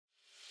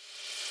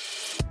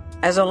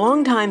As a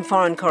longtime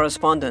foreign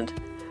correspondent,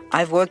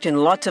 I've worked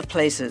in lots of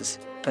places,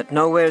 but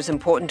nowhere as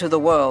important to the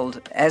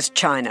world as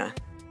China.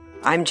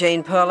 I'm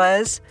Jane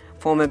Perlez,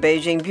 former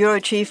Beijing bureau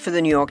chief for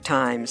the New York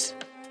Times.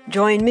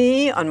 Join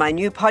me on my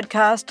new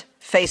podcast,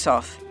 Face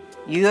Off,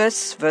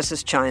 US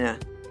versus China,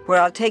 where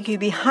I'll take you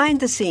behind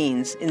the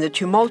scenes in the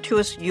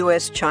tumultuous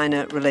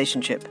US-China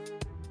relationship.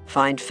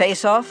 Find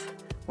Face Off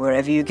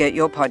wherever you get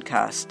your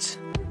podcasts.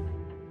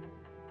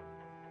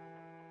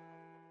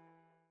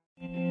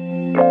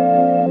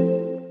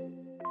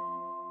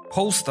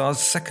 Polestar's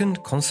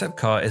second concept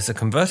car is a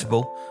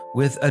convertible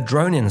with a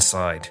drone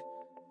inside.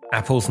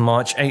 Apple's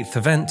March 8th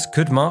event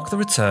could mark the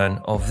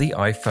return of the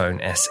iPhone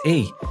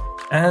SE,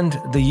 and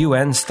the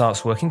UN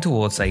starts working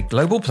towards a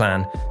global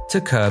plan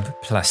to curb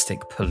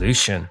plastic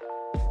pollution.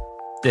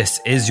 This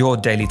is your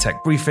Daily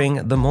Tech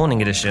Briefing, the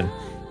morning edition.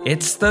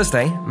 It's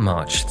Thursday,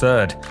 March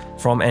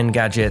 3rd. From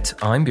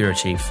Engadget, I'm Bureau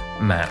Chief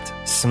Matt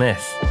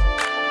Smith.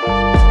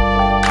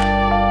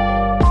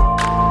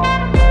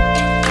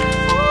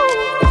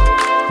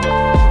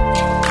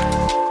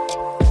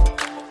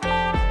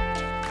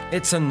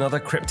 It's another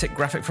cryptic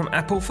graphic from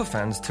Apple for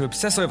fans to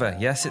obsess over.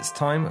 Yes, it's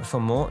time for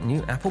more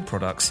new Apple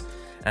products.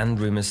 And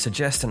rumours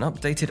suggest an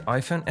updated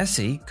iPhone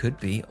SE could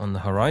be on the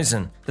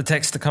horizon. The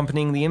text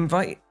accompanying the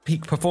invite,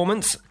 peak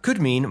performance, could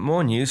mean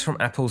more news from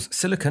Apple's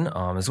silicon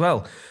arm as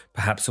well.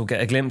 Perhaps we'll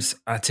get a glimpse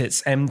at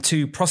its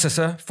M2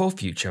 processor for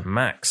future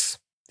Macs.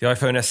 The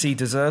iPhone SE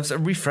deserves a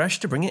refresh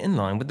to bring it in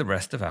line with the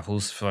rest of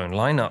Apple's phone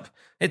lineup.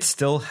 It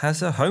still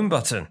has a home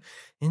button.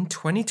 In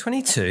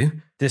 2022,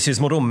 this year's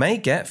model may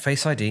get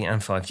Face ID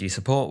and 5G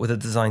support with a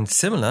design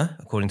similar,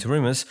 according to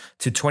rumours,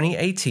 to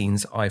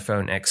 2018's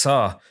iPhone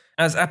XR.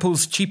 As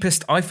Apple's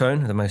cheapest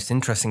iPhone, the most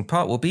interesting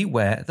part will be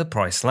where the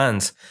price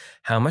lands.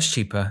 How much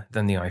cheaper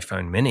than the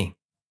iPhone mini?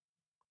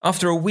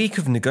 After a week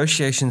of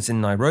negotiations in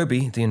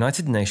Nairobi, the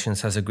United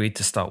Nations has agreed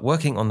to start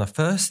working on the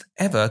first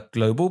ever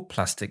global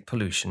plastic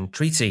pollution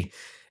treaty.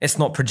 It's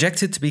not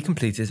projected to be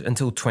completed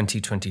until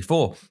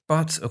 2024,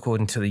 but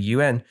according to the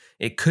UN,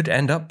 it could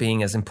end up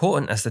being as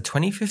important as the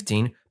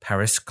 2015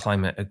 Paris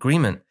Climate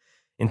Agreement.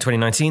 In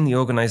 2019, the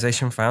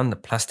organisation found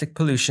that plastic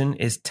pollution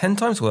is 10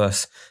 times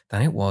worse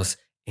than it was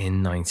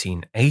in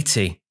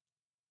 1980.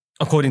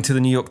 According to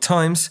the New York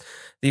Times,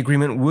 the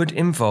agreement would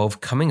involve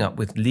coming up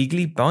with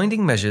legally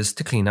binding measures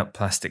to clean up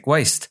plastic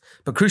waste,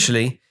 but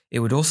crucially,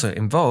 it would also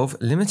involve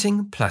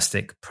limiting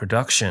plastic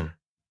production.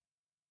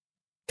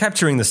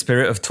 Capturing the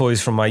spirit of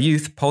toys from my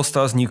youth,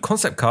 Polestar's new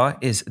concept car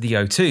is the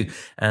O2,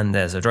 and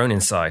there's a drone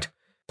inside.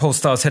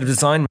 Polestar's head of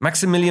design,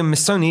 Maximilian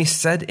Missoni,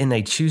 said in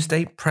a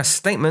Tuesday press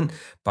statement,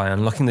 by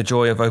unlocking the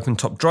joy of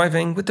open-top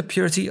driving with the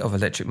purity of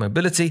electric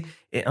mobility,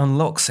 it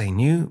unlocks a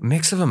new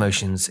mix of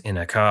emotions in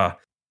a car.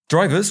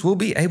 Drivers will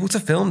be able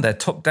to film their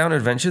top-down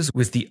adventures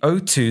with the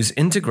O2's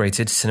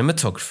integrated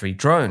cinematography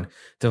drone.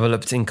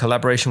 Developed in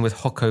collaboration with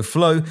Hoko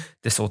Flow,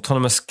 this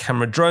autonomous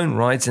camera drone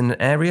rides in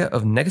an area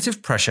of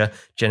negative pressure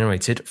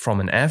generated from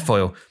an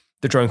airfoil.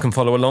 The drone can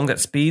follow along at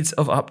speeds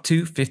of up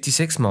to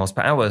 56 miles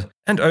per hour,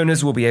 and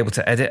owners will be able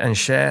to edit and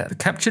share the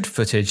captured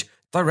footage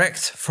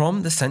direct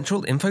from the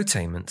central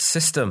infotainment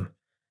system.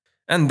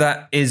 And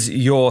that is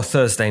your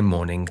Thursday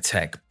morning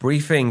tech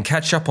briefing.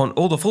 Catch up on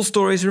all the full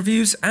stories,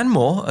 reviews, and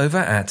more over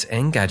at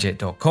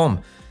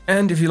Engadget.com.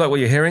 And if you like what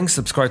you're hearing,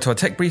 subscribe to our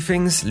tech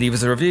briefings, leave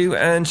us a review,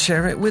 and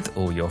share it with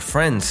all your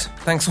friends.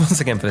 Thanks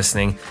once again for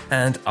listening,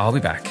 and I'll be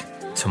back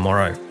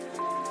tomorrow.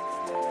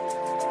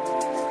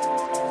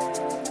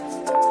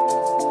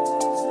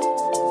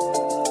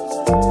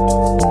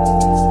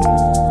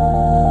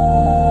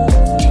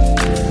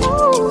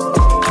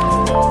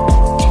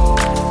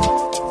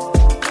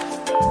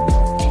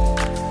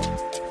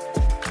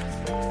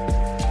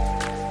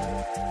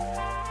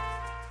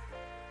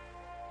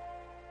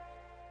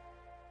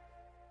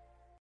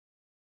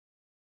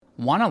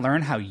 Want to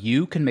learn how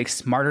you can make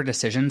smarter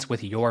decisions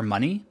with your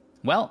money?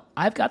 Well,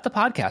 I've got the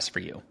podcast for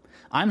you.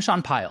 I'm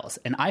Sean Piles,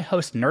 and I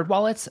host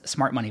NerdWallet's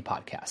Smart Money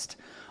Podcast.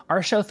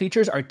 Our show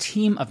features our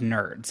team of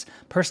nerds,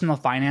 personal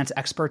finance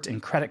experts in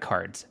credit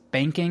cards,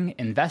 banking,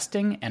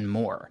 investing, and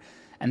more.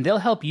 And they'll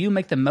help you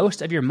make the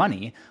most of your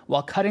money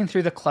while cutting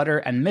through the clutter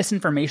and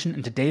misinformation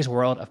in today's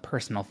world of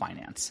personal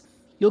finance.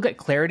 You'll get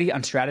clarity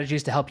on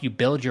strategies to help you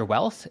build your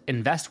wealth,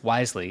 invest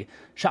wisely,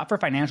 shop for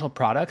financial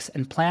products,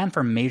 and plan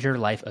for major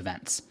life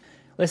events.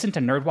 Listen to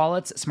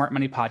NerdWallet's Smart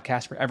Money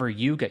Podcast wherever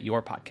you get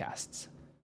your podcasts.